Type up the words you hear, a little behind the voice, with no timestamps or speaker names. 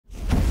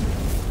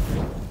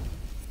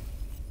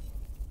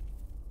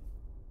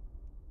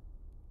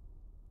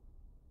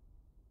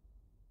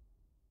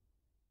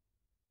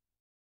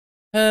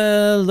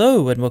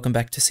Hello and welcome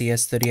back to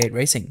CS38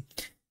 Racing.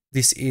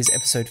 This is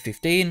episode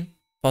 15,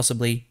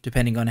 possibly,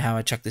 depending on how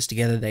I chuck this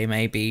together. They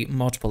may be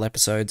multiple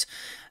episodes,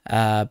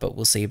 but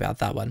we'll see about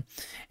that one.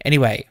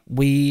 Anyway,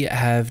 we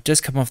have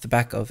just come off the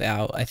back of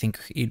our, I think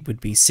it would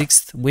be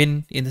 6th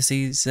win in the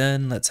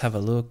season. Let's have a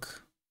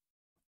look.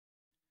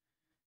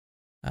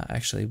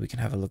 Actually, we can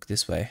have a look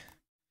this way.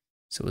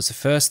 So it was the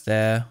first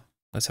there.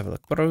 Let's have a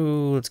look.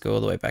 Let's go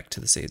all the way back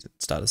to the season,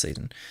 start of the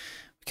season.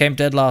 We came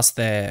dead last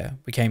there.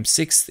 We came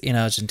 6th in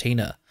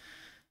Argentina.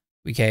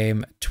 We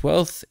came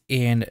 12th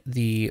in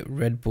the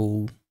Red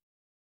Bull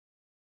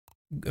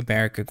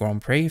America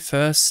Grand Prix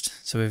first.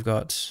 So we've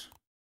got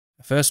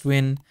a first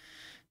win,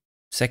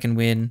 second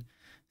win,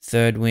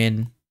 third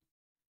win,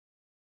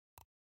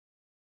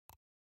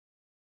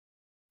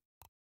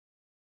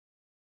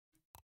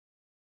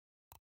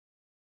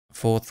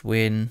 fourth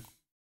win,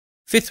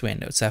 fifth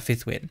win. It's our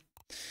 5th win.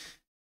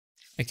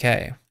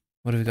 Okay,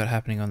 what have we got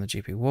happening on the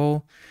GP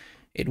wall?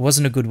 It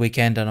wasn't a good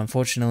weekend, and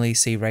unfortunately,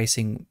 C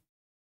Racing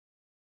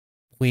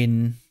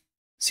win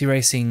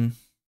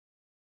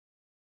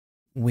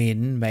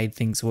made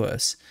things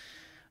worse.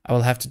 I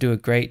will have to do a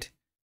great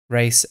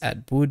race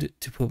at Bud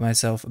to put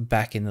myself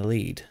back in the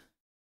lead.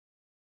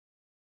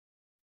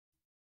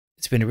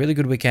 It's been a really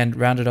good weekend,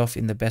 rounded off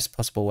in the best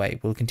possible way.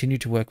 We'll continue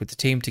to work with the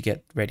team to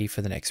get ready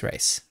for the next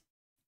race.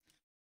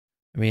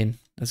 I mean,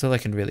 that's all I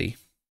can really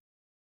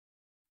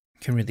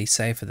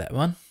say for that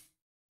one.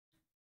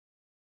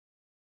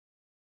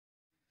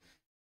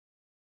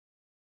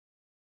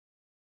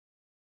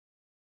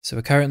 So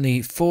we're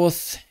currently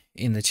 4th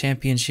in the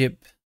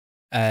championship,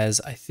 as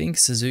I think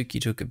Suzuki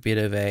took a bit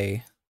of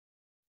a...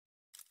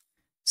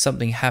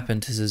 Something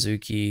happened to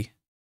Suzuki.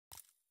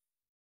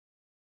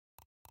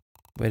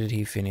 Where did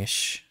he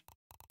finish?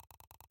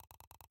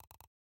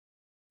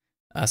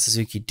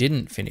 Suzuki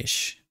didn't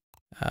finish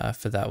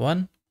for that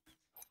one,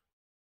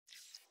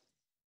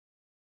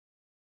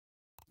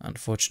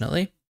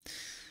 unfortunately.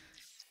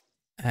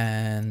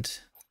 And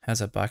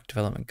how's our bike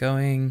development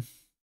going?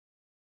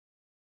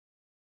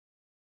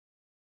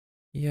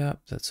 Yep,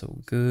 that's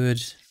all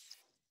good.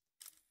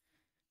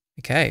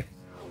 Okay.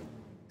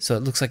 So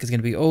it looks like it's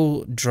going to be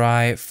all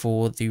dry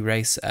for the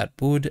race at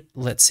Bud.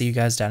 Let's see you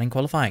guys down in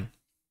qualifying.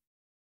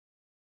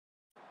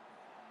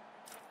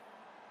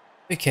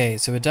 Okay,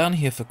 so we're down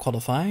here for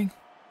qualifying,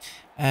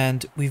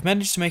 and we've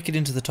managed to make it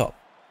into the top.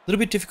 A little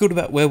bit difficult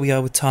about where we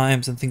are with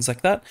times and things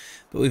like that,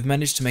 but we've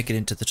managed to make it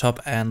into the top,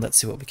 and let's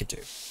see what we can do.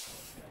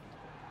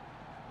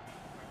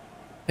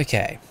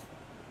 Okay.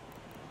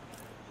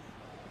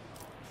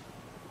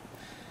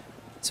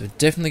 So we're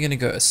definitely going to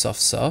go a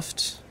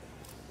soft.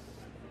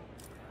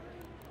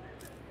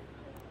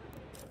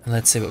 And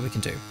let's see what we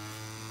can do.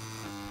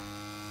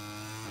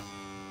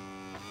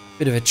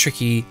 Bit of a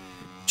tricky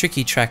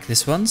track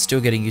this one.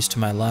 Still getting used to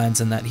my lines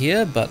and that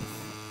here, but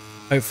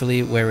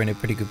hopefully we're in a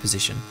pretty good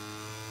position.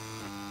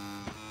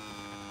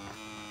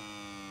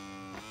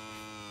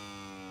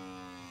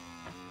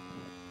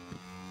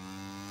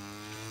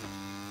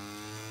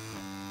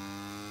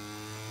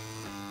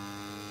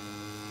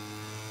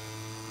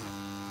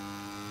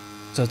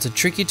 So it's a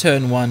tricky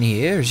turn 1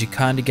 here, as you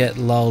kind of get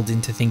lulled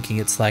into thinking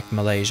it's like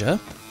Malaysia.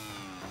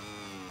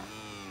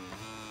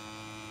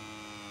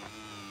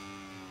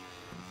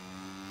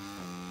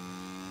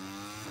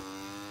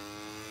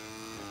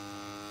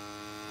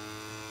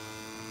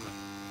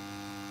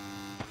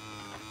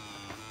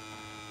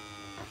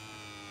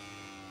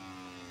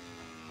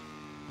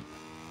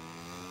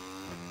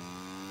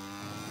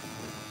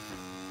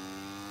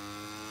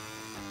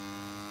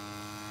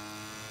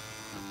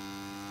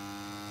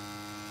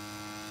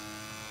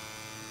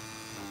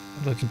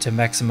 Looking to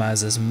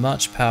maximize as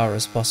much power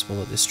as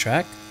possible at this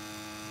track.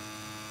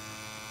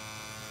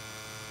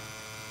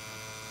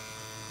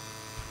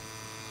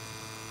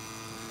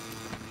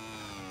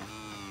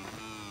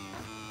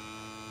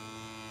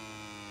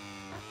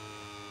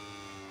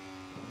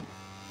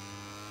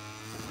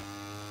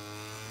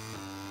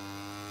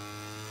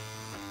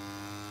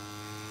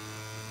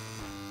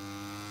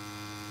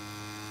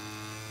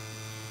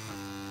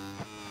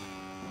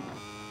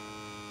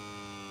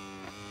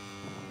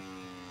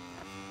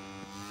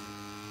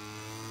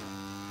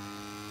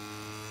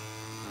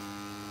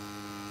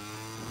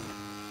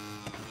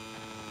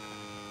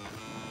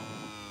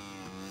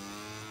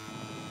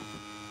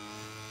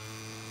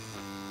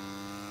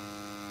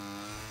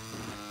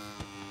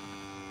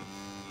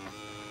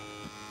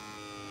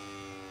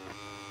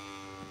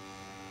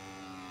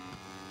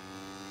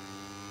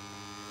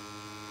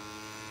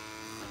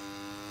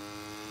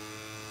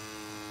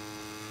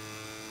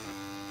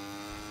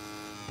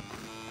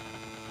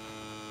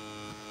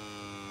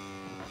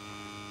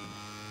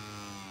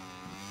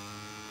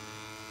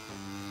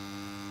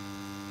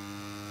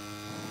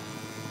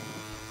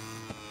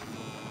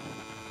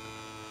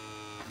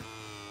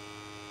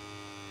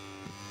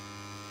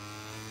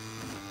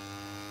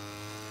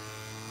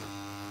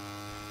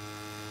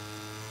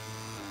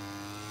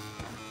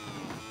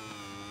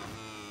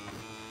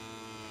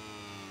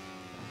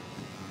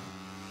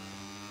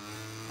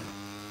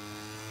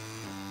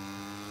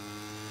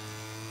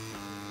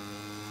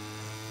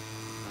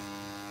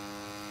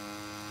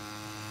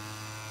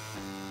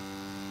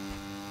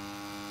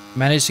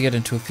 Managed to get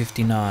into a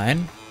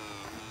 59.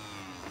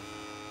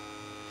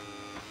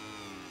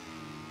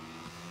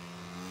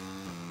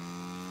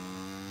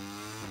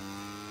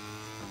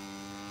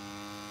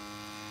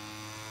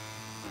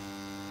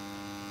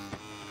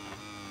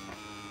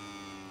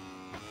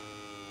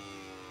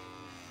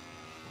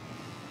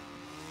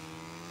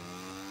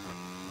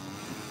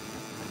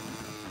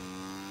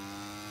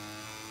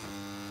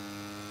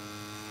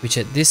 Which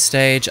at this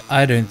stage,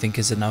 I don't think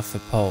is enough for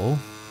pole.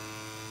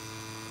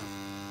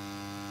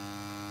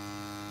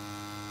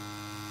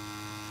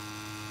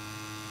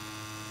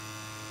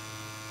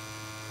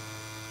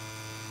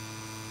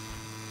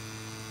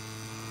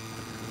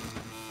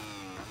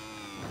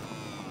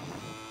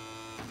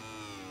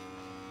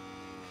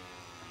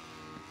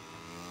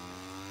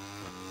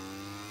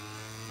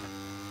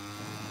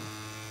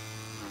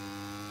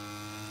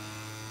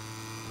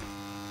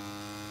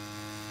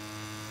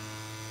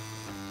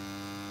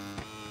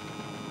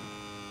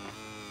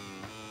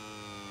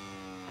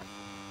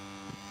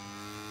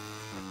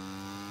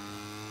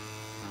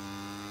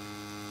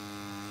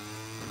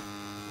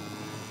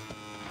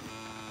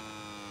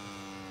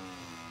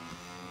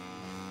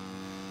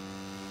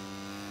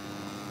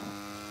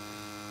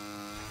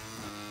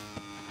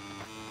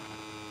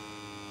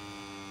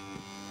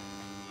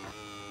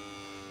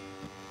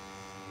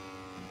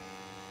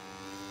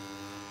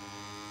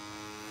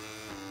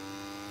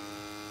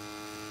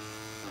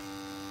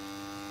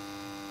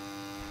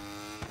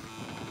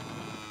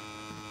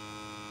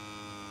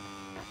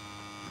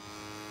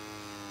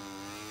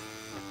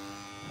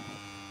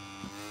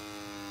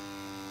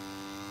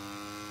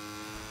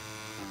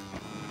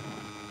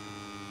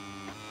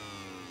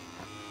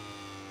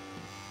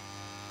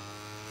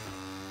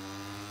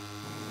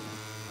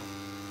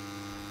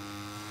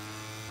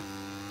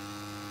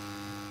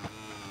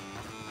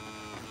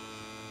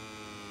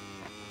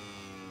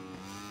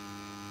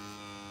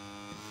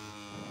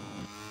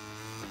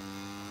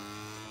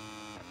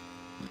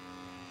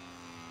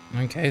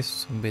 Okay,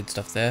 some weird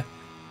stuff there.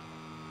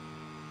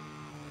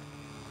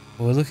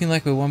 Well, we're looking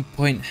like we're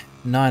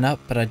 1.9 up,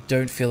 but I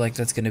don't feel like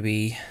that's going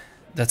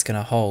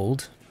to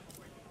hold.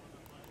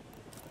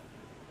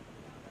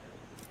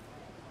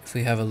 If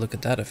we have a look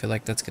at that, I feel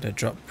like that's going to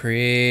drop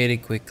pretty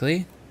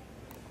quickly.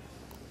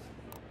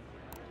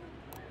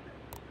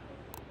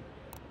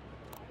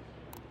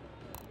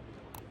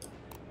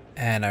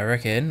 And I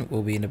reckon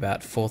we'll be in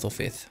about 4th or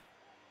 5th.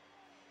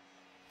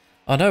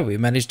 Oh no, we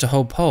managed to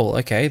hold pole.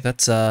 Okay,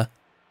 that's a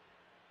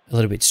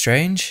little bit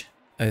strange.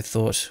 I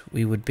thought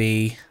we would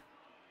be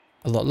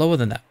a lot lower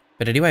than that.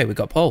 But anyway, we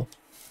got pole.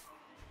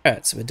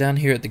 Alright, so we're down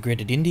here at the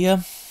grid at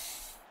India.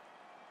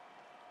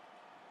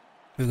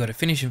 We've got a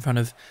finish in front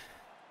of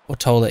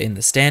Ortola in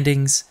the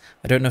standings.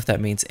 I don't know if that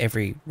means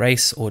every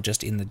race or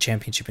just in the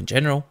championship in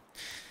general.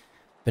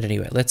 But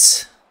anyway,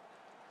 let's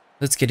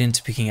get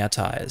into picking our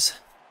tyres.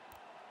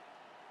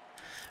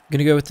 I'm going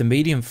to go with the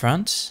medium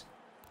front.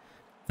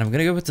 And I'm going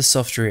to go with the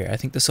soft rear. I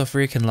think the soft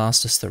rear can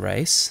last us the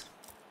race.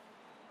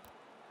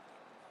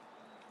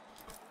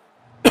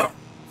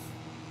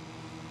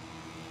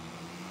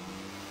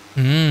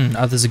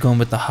 Others are going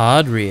with the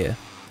hard rear.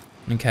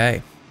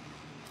 Okay.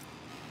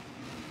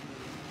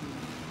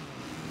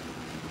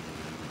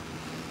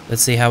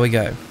 Let's see how we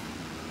go.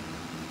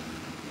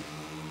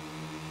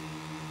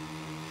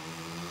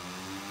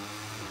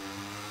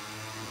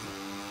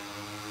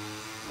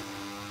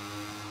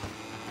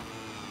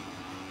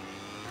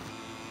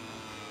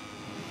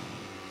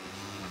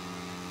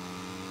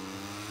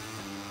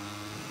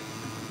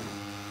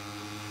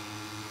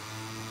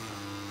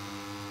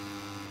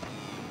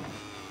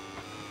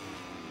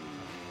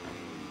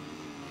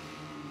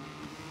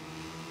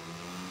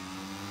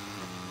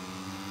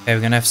 Okay,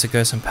 we're going to have to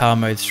go some power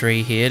mode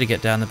 3 here to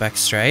get down the back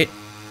straight.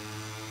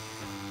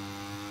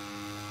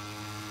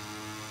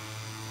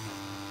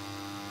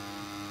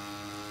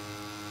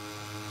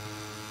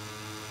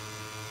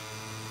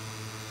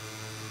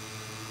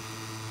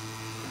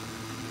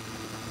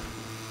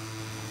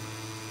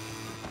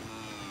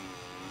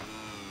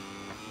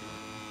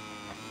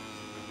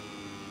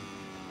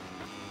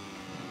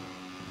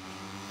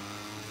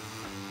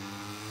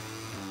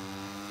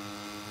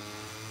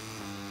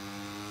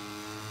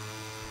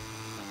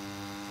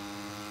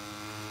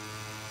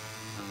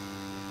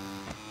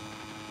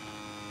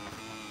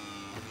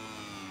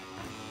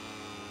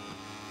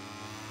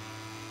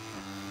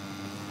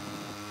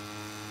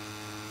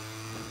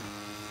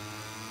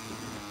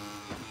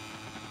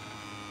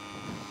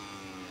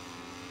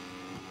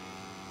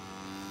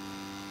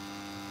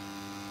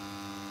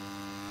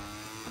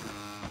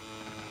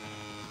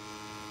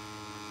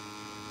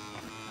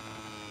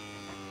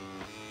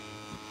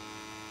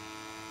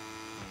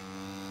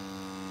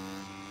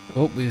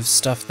 Oh, we've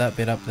stuffed that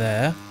bit up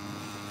there.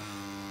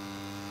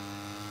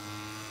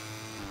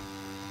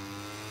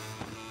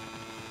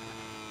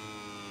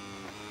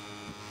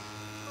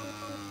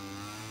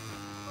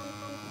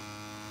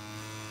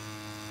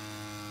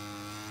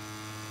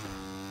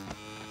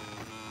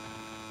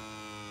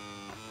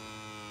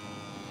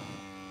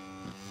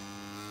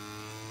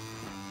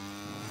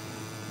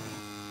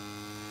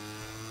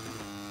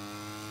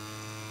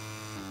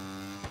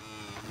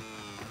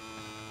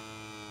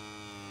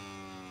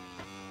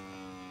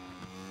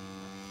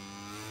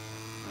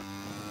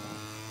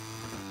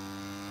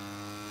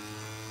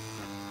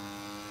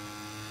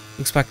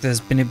 Looks like there's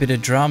been a bit of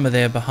drama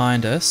there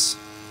behind us.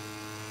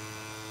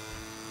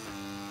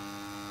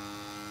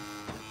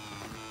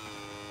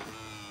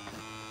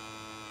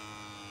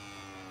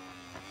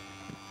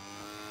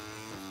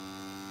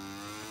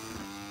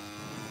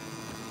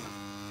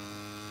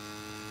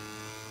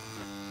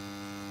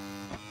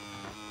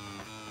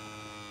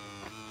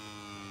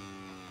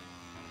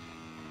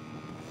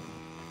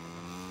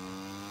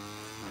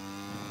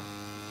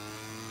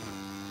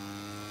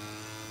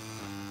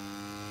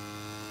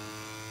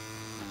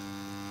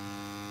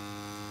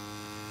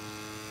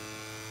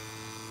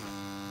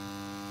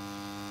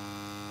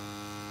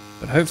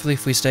 But hopefully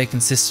if we stay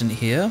consistent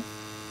here,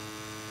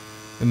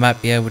 we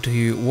might be able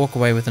to walk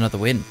away with another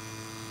win.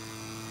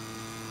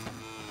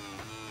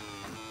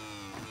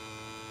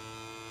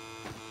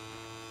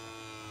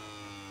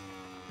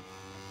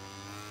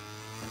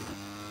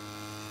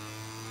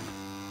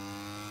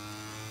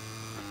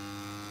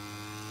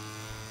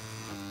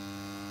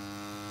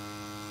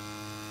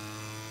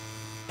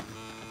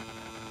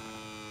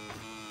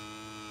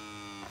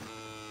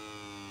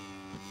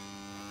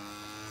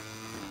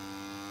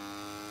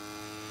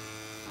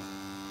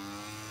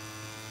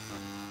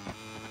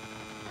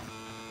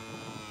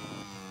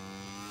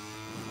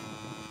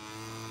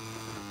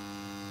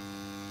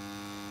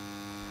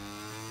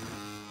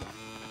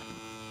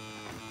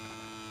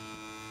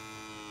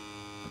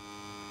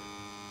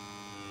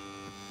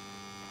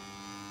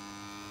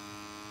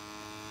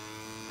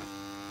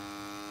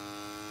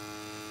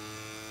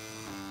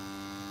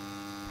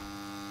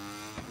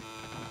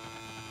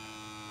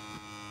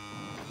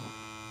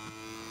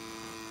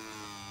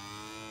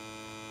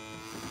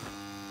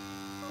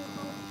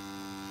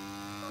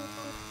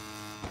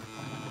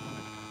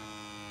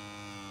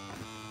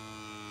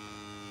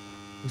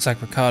 Looks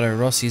like Riccardo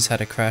Rossi's had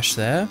a crash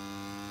there.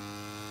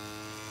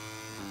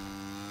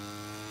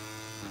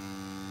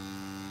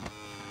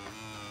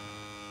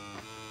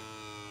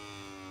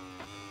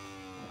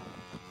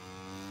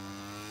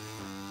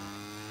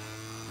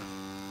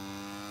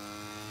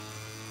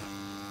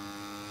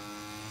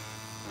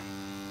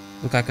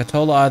 Look like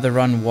Atola either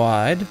run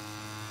wide.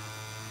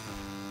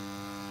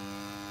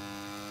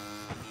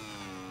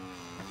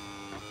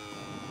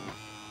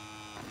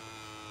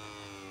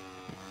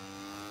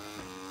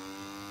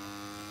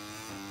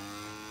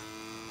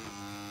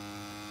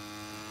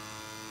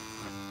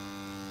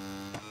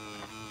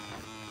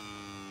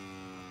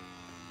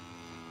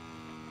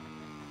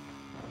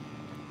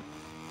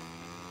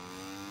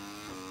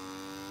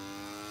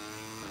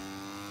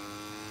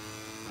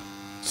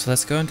 So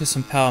let's go into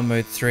some power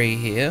mode 3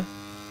 here.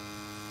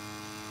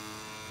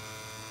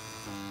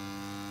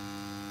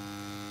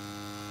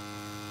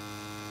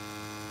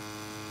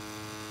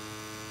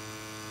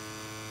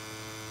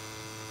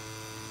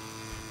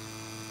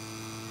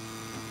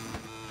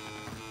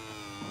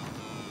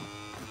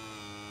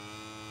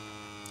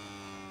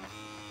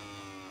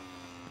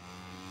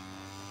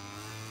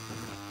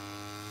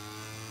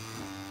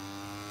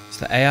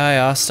 So the AI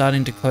are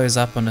starting to close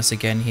up on us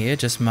again here,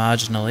 just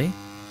marginally.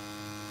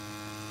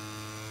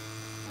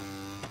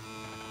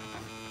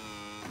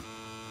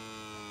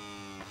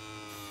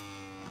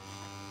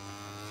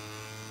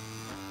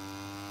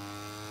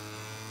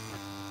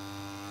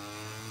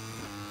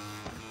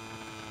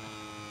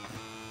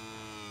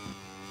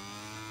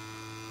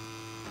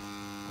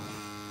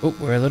 Oh,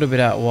 we're a little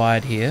bit out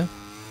wide here.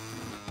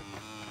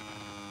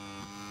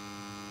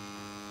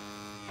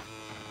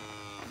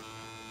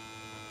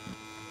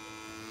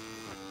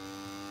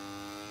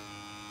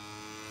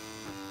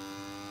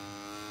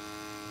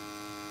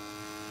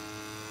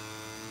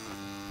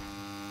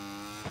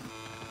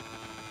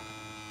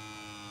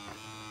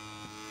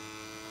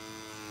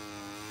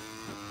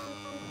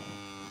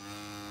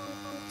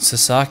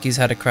 Sasaki's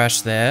had a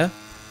crash there.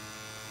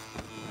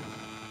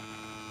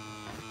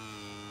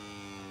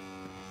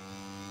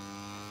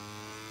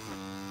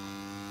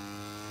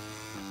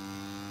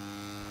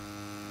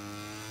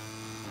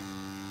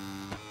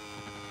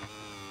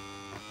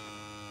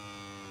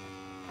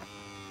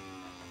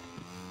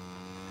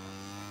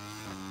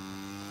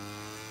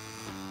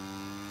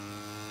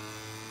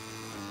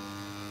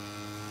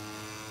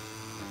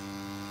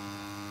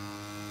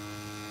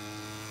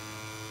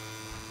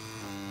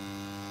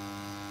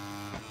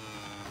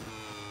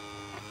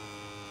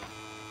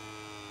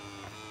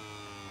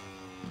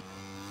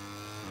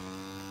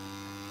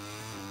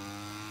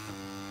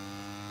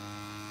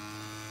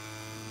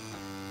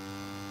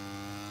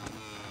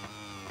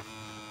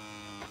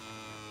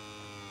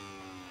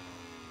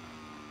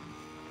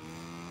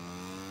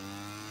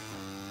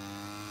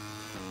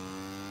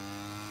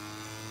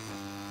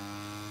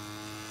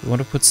 We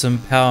want to put some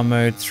power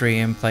mode 3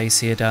 in place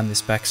here down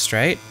this back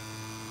straight.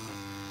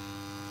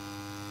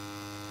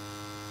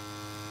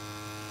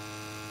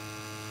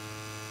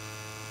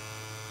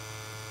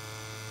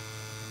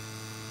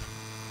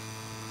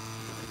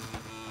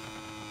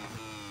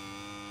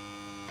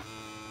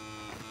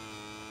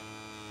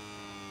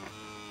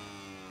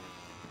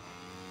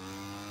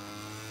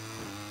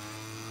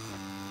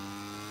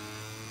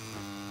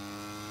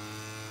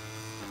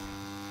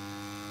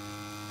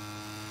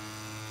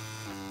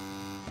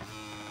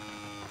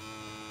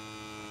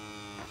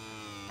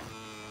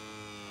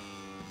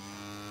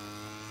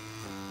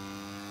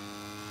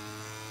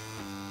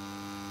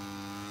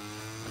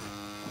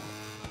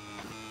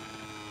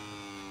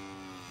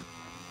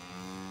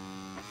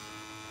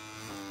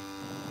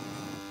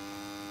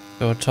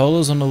 So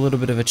Otola's on a little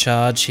bit of a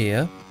charge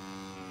here,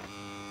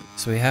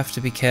 so we have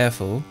to be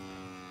careful.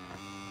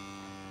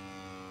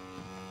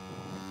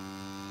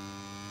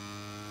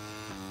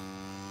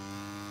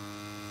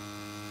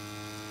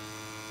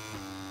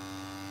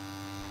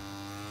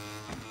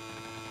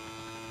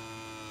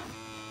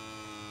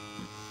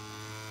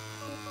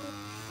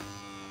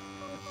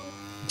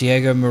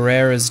 Diego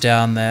Moreira's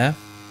down there.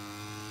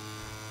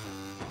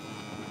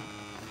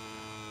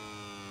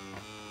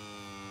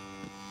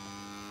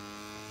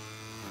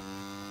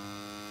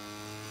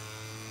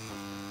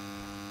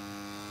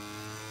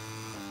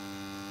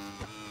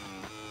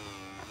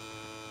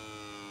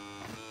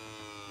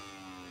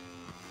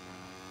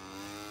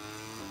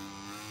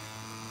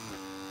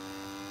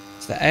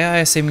 So the AI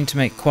is seeming to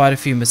make quite a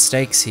few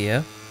mistakes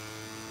here.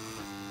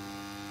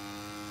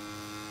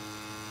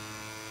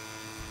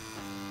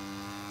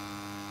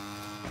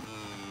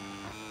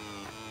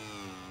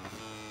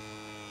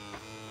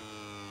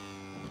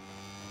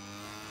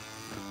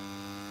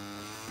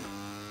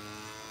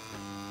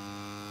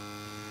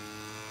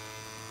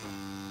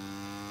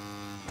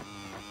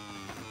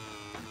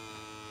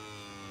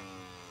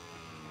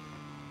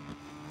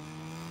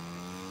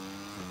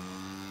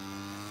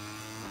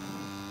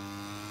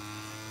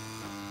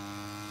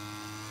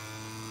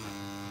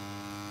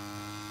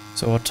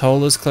 So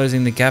Otola's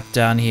closing the gap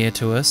down here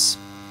to us.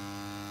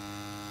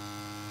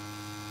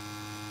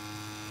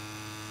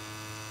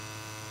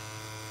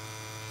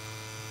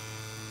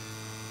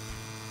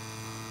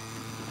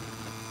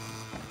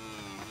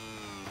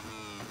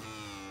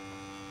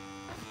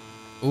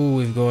 Ooh,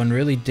 we've gone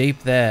really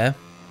deep there.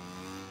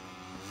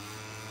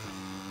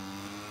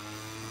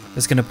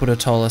 That's going to put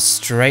Otola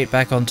straight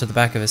back onto the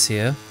back of us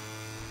here.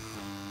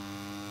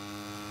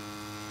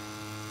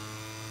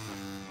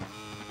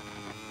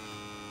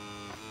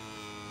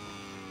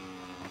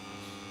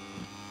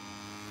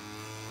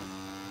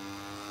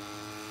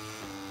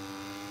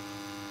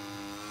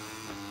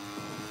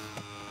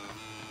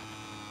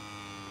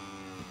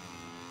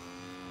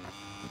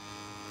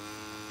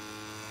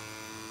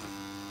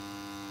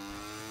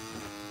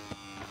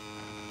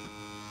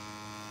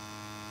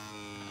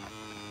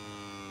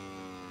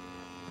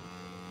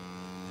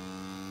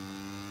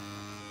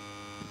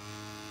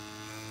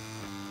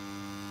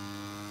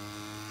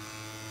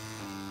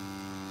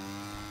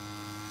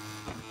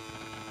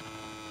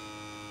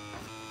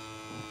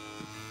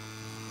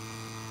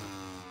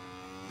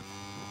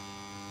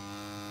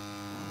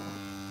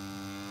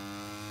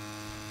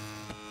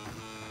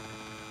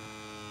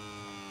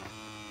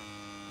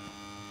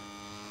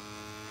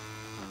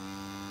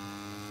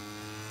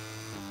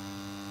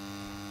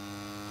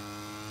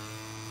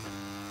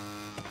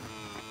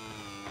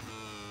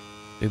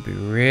 We'd be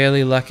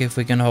really lucky if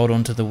we can hold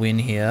on to the win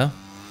here.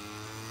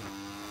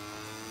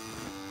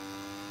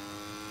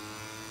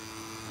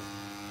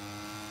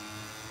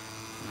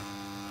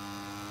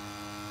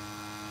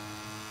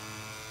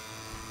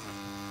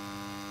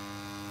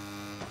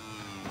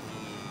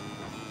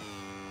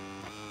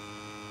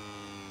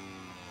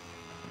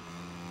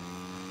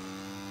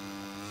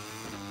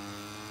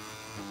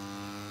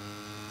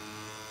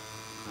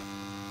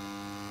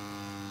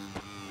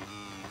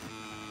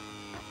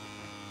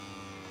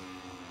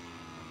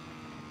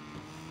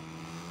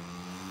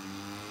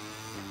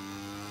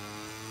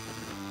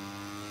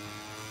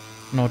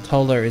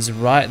 Nortola is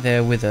right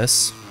there with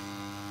us,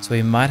 so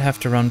we might have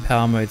to run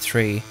Power Mode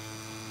 3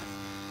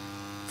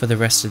 for the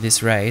rest of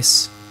this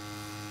race.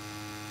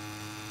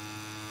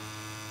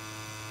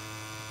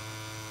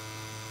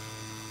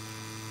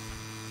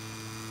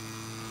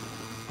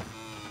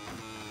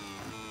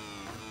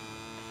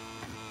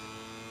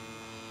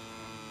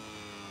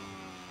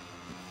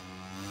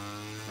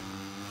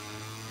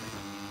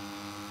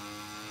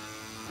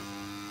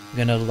 I'm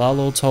going to lull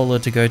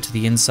Ortola to go to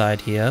the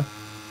inside here.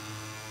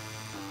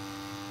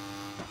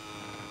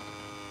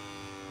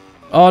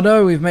 Oh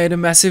no, we've made a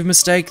massive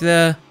mistake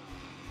there.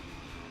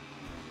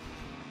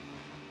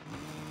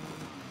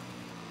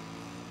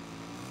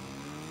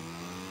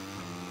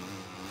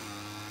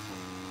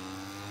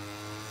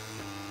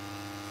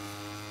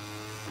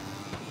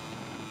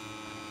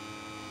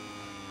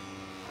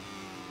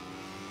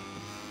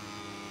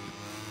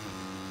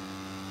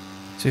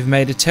 So we've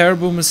made a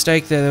terrible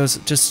mistake there. There was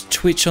just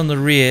twitch on the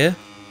rear.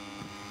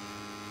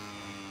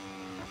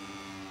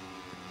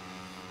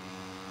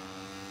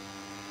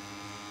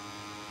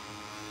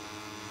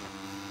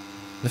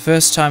 The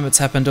first time it's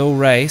happened all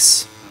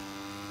race.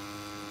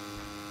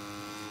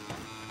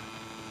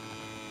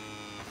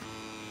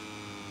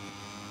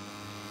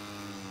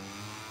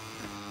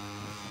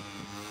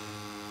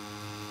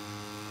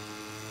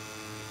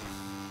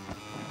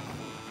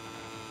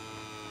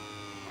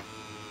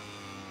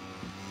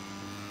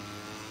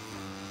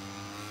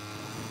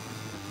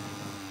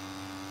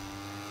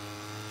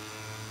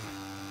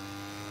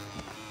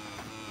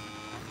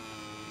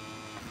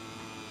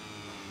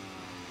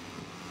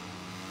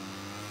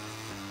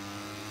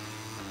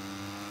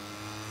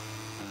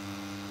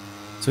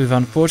 So we've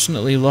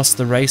unfortunately lost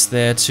the race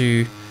there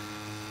to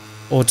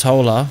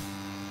Ortola.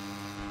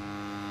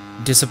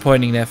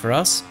 Disappointing there for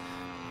us.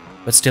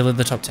 but still in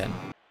the top 10.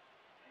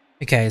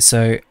 Okay,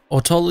 so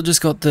Ortola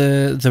just got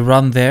the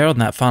run there on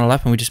that final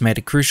lap, and we just made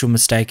a crucial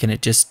mistake, and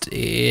it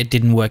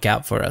didn't work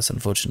out for us,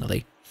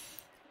 unfortunately.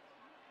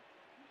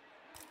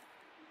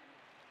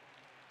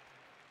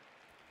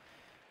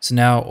 So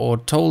now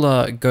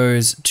Ortola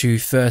goes to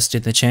first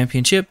in the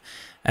championship,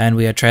 and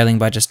we are trailing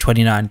by just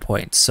 29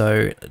 points.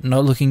 So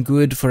not looking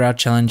good for our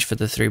challenge for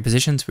the 3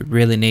 positions. We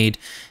really need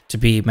to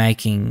be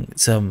making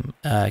some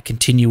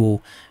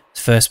continual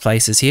first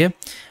places here,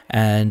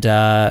 and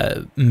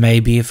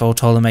maybe if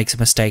Ortola makes a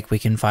mistake, we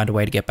can find a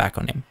way to get back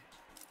on him.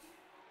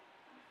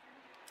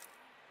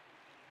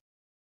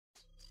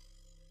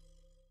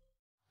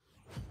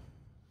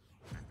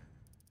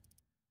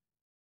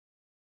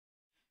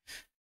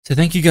 So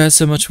thank you guys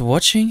so much for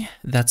watching.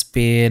 That's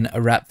been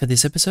a wrap for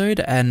this episode,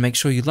 and make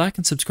sure you like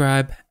and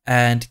subscribe,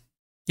 and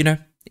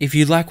if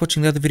you like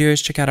watching the other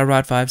videos, check out our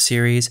Ride 5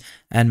 series,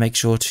 and make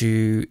sure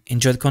to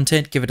enjoy the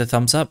content, give it a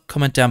thumbs up,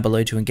 comment down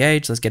below to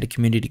engage. Let's get a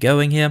community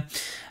going here,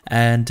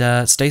 and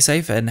stay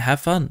safe and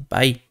have fun.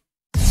 Bye.